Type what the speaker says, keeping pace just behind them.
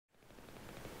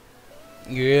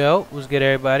Yo, what's good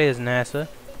everybody, it's NASA.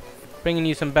 Bringing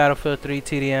you some Battlefield 3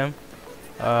 TDM.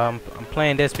 I'm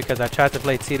playing this because I tried to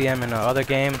play TDM in the other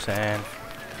games and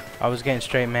I was getting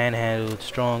straight manhandled,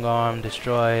 strong arm,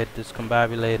 destroyed,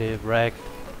 discombobulated, wrecked,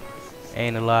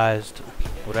 analyzed,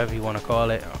 whatever you want to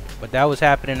call it. But that was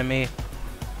happening to me.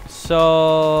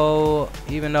 So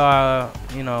even though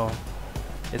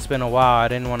it's been a while, I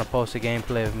didn't want to post a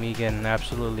gameplay of me getting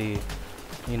absolutely,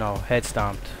 head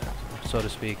stomped, so to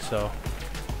speak. So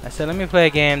I said, let me play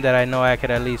a game that I know I could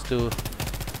at least do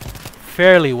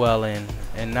fairly well in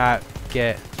and not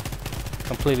get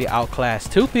completely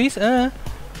outclassed. Two-piece,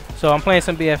 So I'm playing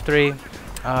some BF3.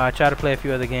 I tried to play a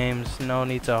few other games. No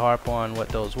need to harp on what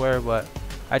those were, but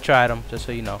I tried them, just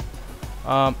so you know.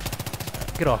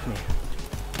 Get off me.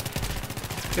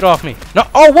 Get off me. No,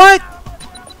 oh, what?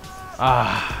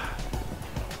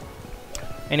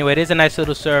 Anyway, it is a nice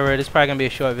little server. This is probably going to be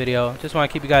a short video. Just want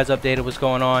to keep you guys updated what's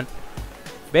going on.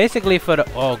 Basically for the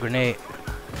grenade.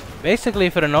 Basically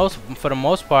for the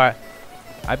most part,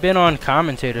 I've been on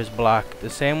Commentator's block. The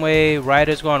same way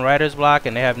writers go on writer's block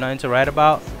and they have nothing to write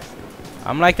about.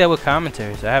 I'm like that with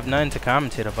commentators. I have nothing to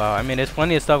commentate about. I mean, there's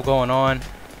plenty of stuff going on.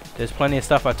 There's plenty of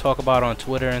stuff I talk about on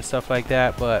Twitter and stuff like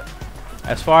that. But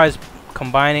as far as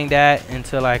combining that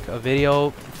into like a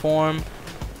video form,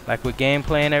 like with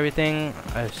gameplay and everything,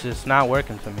 it's just not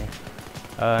working for me.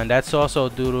 And that's also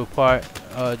due to part.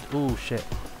 Ooh, shit.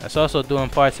 That's also due in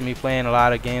part to me playing a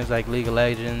lot of games like League of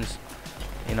Legends.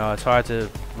 It's hard to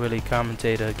really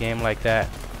commentate a game like that.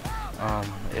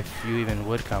 If you even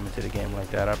would commentate a game like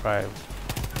that, I probably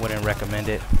wouldn't recommend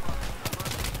it.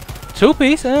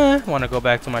 Two-piece, want to go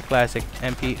back to my classic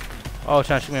MP. Oh,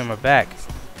 trying to shoot me in my back.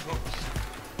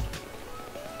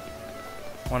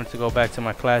 Wanted to go back to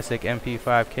my classic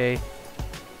MP5K.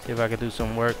 See if I could do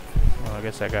some work. Well, I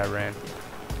guess I got ran.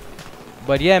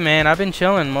 But yeah, man, I've been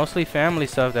chilling, mostly family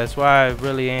stuff. That's why I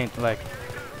really ain't like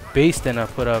beasting to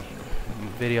put up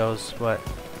videos. But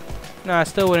no, I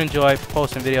still would enjoy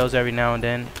posting videos every now and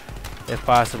then, if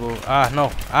possible.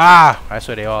 No, that's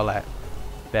where they all at.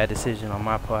 Bad decision on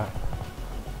my part.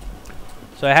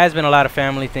 So it has been a lot of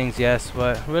family things, yes,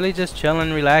 but really just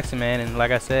chilling, relaxing, man. And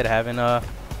like I said, having a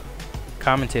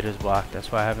commentator's block.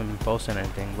 That's why I haven't been posting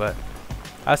anything. But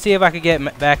I'll see if I could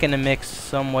get back in the mix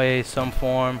some way, some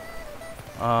form.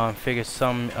 Figure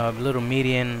some little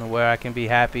median where I can be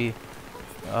happy,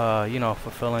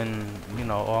 fulfilling,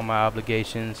 all my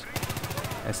obligations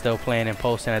and still playing and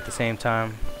posting at the same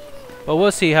time. But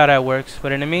we'll see how that works.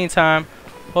 But in the meantime,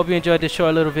 hope you enjoyed this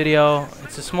short little video.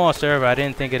 It's a small server. I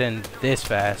didn't think it in this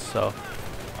fast. So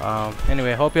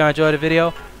anyway, hope you enjoyed the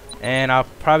video. And I'll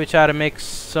probably try to make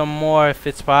some more if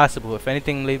it's possible. If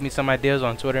anything, leave me some ideas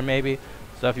on Twitter maybe.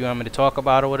 Stuff you want me to talk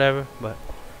about or whatever. But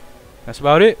that's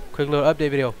about it. Quick little update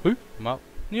video. I'm out.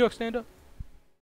 New York, stand up.